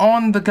something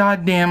on the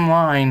goddamn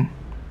line.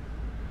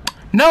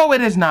 No,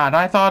 it is not.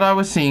 I thought I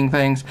was seeing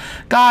things.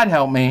 God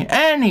help me.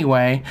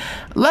 Anyway,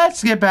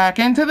 let's get back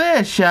into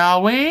this,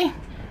 shall we?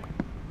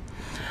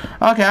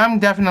 Okay, I'm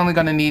definitely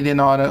gonna need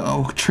an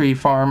auto tree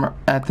farm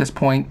at this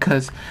point,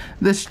 because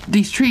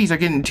these trees are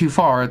getting too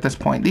far at this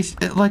point.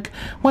 Like,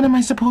 what am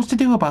I supposed to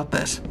do about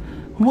this?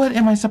 What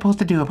am I supposed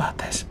to do about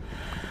this?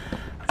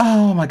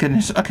 Oh my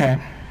goodness. Okay,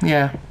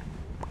 yeah.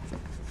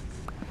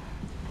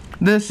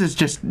 This is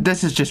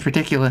just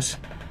ridiculous.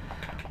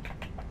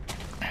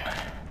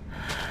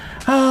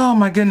 Oh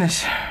my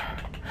goodness.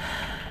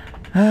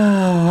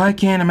 Oh, I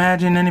can't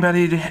imagine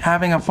anybody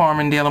having a farm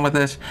and dealing with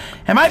this.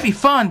 It might be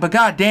fun, but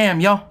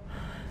goddamn, y'all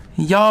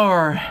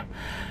are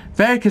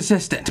very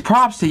consistent.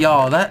 Props to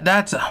y'all.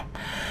 That's a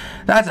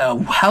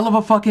hell of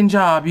a fucking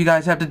job you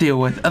guys have to deal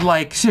with.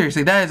 Like,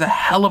 seriously, that is a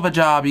hell of a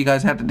job you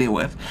guys have to deal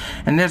with.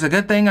 And there's a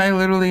good thing I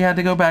literally had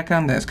to go back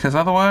on this, because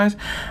otherwise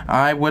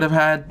I would have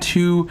had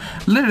to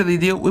literally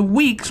deal with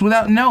weeks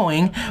without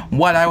knowing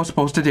what I was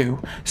supposed to do.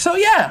 So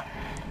yeah.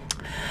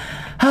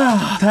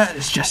 Oh, that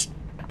is just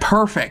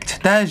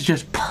perfect. That is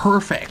just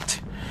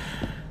perfect.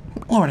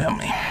 Lord help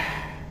me.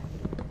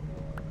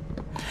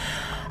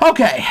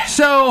 Okay,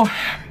 so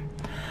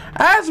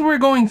as we're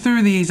going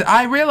through these,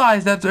 I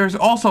realized that there's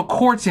also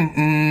quartz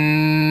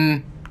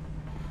in.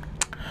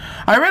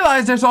 I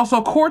realized there's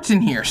also quartz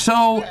in here,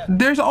 so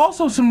there's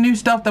also some new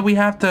stuff that we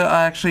have to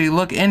actually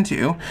look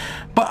into.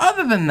 But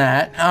other than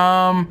that,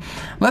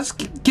 let's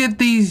get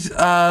these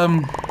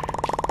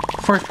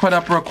first put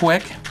up real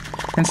quick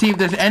and see if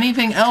there's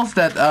anything else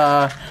that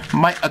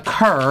might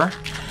occur.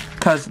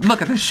 Cause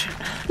look at this shit.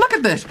 Look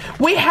at this.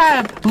 We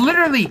have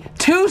literally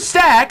two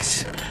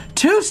stacks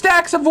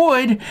of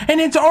wood, and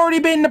it's already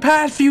been the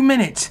past few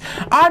minutes.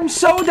 I'm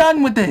so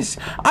done with this.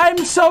 I'm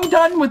so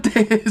done with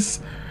this.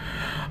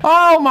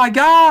 Oh my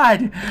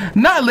god.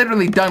 Not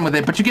literally done with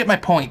it, but you get my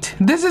point.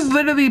 This is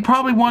literally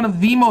probably one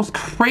of the most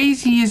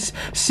craziest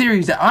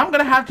series that I'm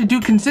gonna have to do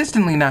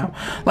consistently now.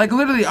 Like,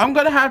 literally, I'm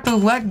gonna have to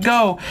let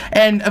go,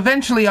 and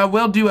eventually I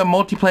will do a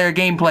multiplayer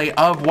gameplay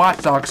of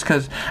Watch Dogs,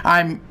 because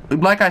I'm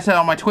like I said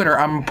on my Twitter,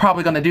 I'm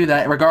probably going to do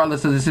that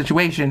regardless of the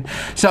situation.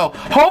 So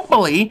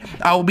hopefully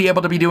I will be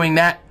able to be doing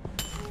that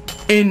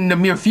in the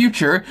near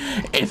future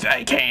if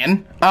I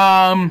can.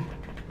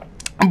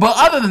 But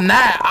other than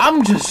that,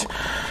 I'm just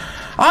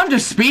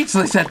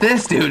speechless at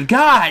this, dude.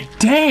 God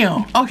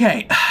damn.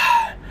 Okay.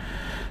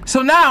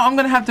 So now I'm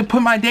gonna have to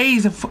put my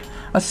days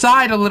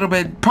aside a little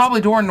bit,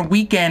 probably during the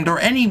weekend or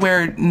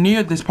anywhere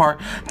near this part,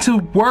 to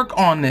work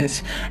on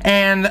this.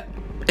 And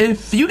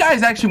if you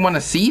guys actually want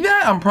to see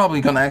that, I'm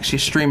probably gonna actually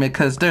stream it,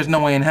 because there's no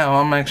way in hell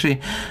I'm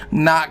actually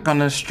not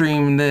gonna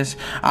stream this.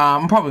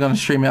 I'm probably gonna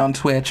stream it on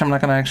Twitch. I'm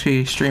not gonna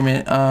actually stream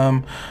it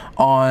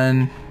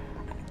on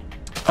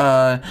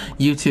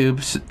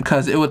YouTube,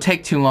 because it would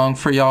take too long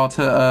for y'all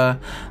to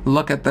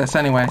look at this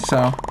anyway.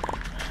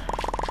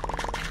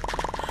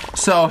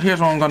 So here's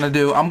what I'm gonna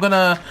do. I'm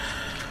gonna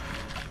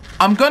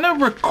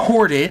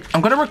record it.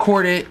 I'm gonna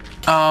record it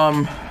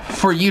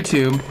for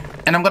YouTube,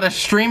 and I'm gonna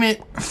stream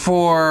it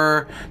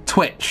for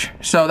Twitch,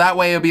 so that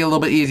way it'll be a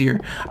little bit easier.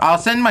 I'll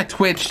send my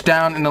Twitch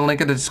down in the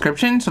link in the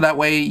description, so that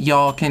way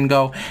y'all can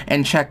go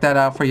and check that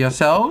out for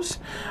yourselves.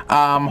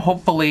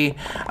 Hopefully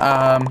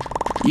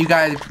you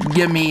guys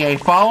give me a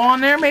follow on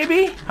there,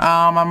 maybe.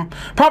 I'm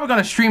probably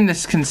gonna stream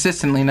this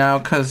consistently now,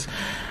 because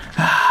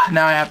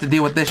now I have to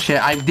deal with this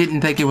shit. I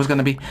didn't think it was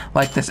gonna be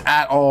like this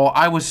at all.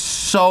 I was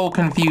so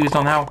confused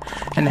on how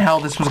in the hell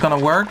this was gonna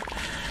work.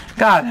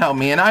 God help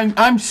me. And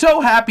I'm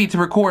so happy to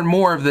record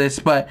more of this,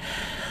 but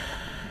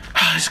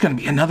it's gonna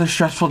be another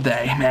stressful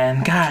day,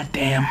 man. God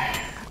damn.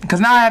 Because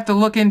now I have to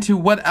look into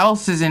what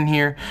else is in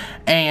here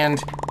and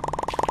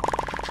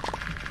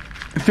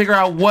figure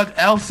out what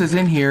else is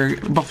in here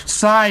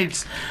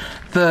besides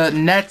the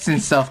nets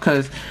and stuff,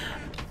 because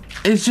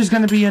it's just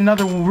gonna be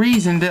another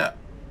reason to...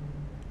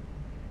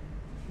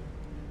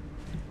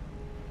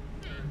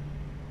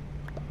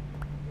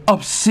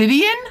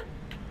 Obsidian?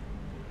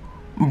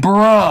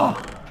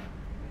 Bruh.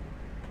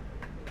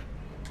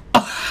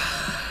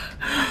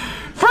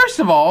 First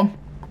of all,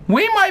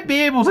 we might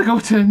be able to go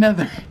to the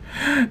Nether.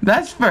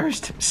 That's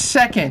first.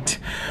 Second,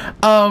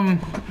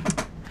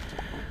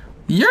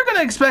 you're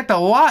gonna expect a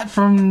lot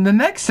from the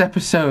next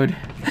episode.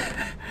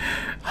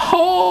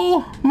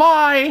 Oh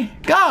my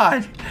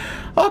god.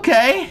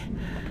 Okay.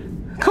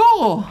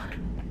 Cool.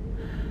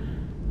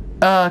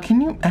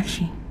 Can you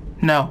actually...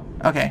 No.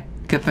 Okay.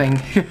 Good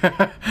thing.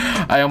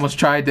 I almost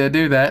tried to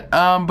do that.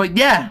 But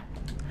yeah,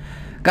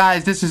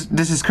 guys, this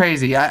is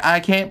crazy. I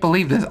can't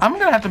believe this. I'm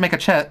gonna have to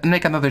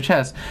make another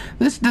chest.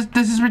 This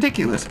is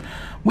ridiculous.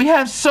 We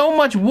have so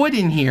much wood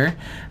in here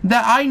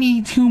that I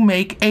need to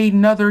make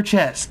another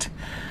chest.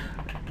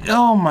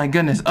 Oh my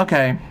goodness.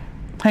 Okay,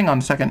 hang on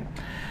a second.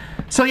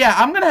 So yeah,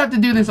 I'm gonna have to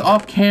do this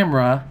off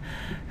camera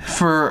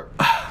for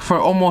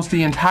almost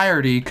the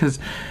entirety, because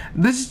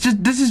this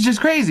is just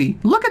crazy.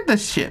 Look at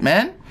this shit,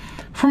 man.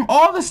 From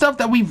all the stuff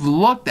that we've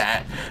looked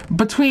at,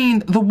 between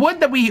the wood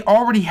that we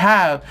already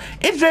have,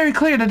 it's very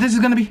clear that this is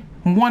going to be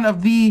one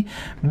of the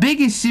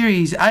biggest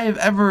series I have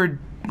ever,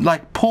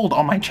 like, pulled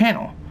on my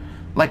channel.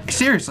 Like,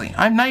 seriously.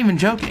 I'm not even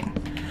joking.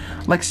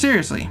 Like,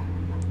 seriously.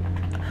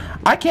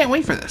 I can't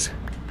wait for this.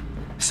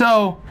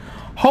 So,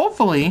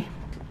 hopefully,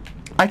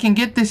 I can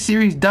get this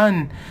series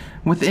done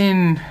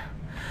within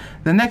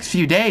the next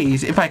few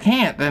days. If I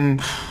can't,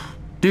 then,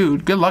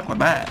 dude, good luck with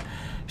that.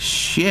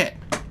 Shit.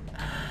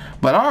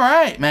 But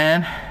alright,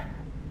 man.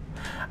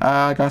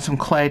 I got some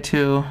clay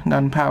too,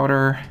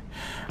 gunpowder.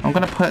 I'm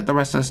gonna put the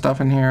rest of the stuff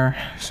in here.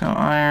 So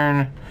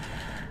iron,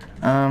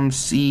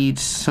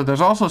 seeds. So there's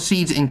also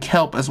seeds in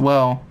kelp as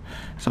well.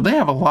 So they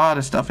have a lot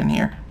of stuff in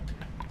here.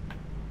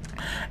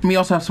 And we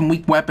also have some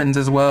weak weapons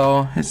as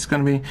well. It's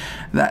gonna be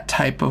that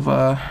type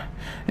of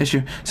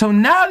issue. So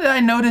now that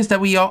I noticed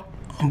that we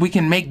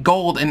can make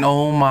gold, and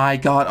oh my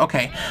god.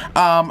 Okay,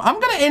 I'm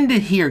gonna end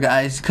it here,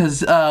 guys,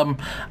 because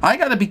I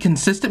gotta be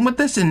consistent with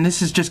this, and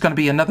this is just gonna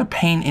be another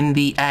pain in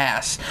the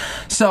ass.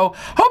 So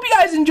hope you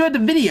guys enjoyed the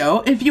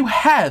video. If you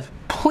have,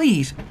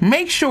 please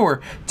make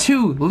sure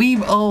to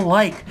leave a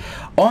like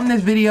on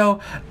this video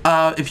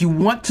if you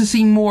want to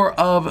see more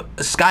of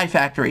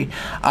Skyfactory.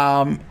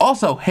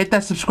 Also hit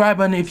that subscribe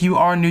button if you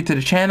are new to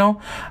the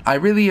channel. I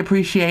really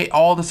appreciate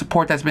all the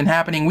support that's been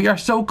happening. We are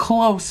so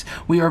close.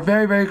 We are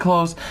very, very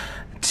close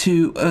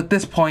to, at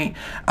this point,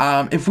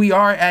 if we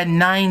are at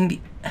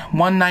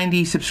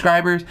 190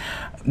 subscribers,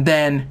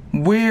 then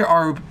we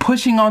are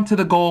pushing on to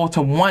the goal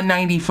to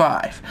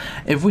 195.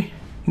 If we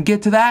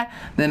get to that,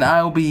 then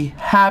I will be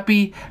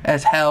happy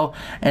as hell,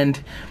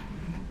 and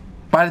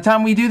by the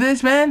time we do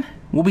this, man,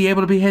 we'll be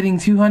able to be hitting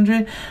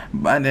 200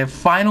 by the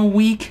final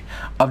week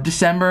of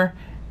December,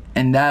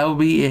 and that will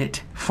be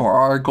it for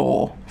our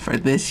goal for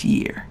this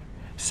year.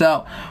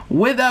 So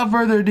without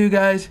further ado,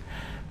 guys,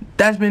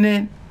 that's been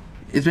it.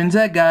 It's been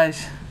Zed,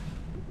 guys.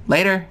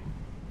 Later.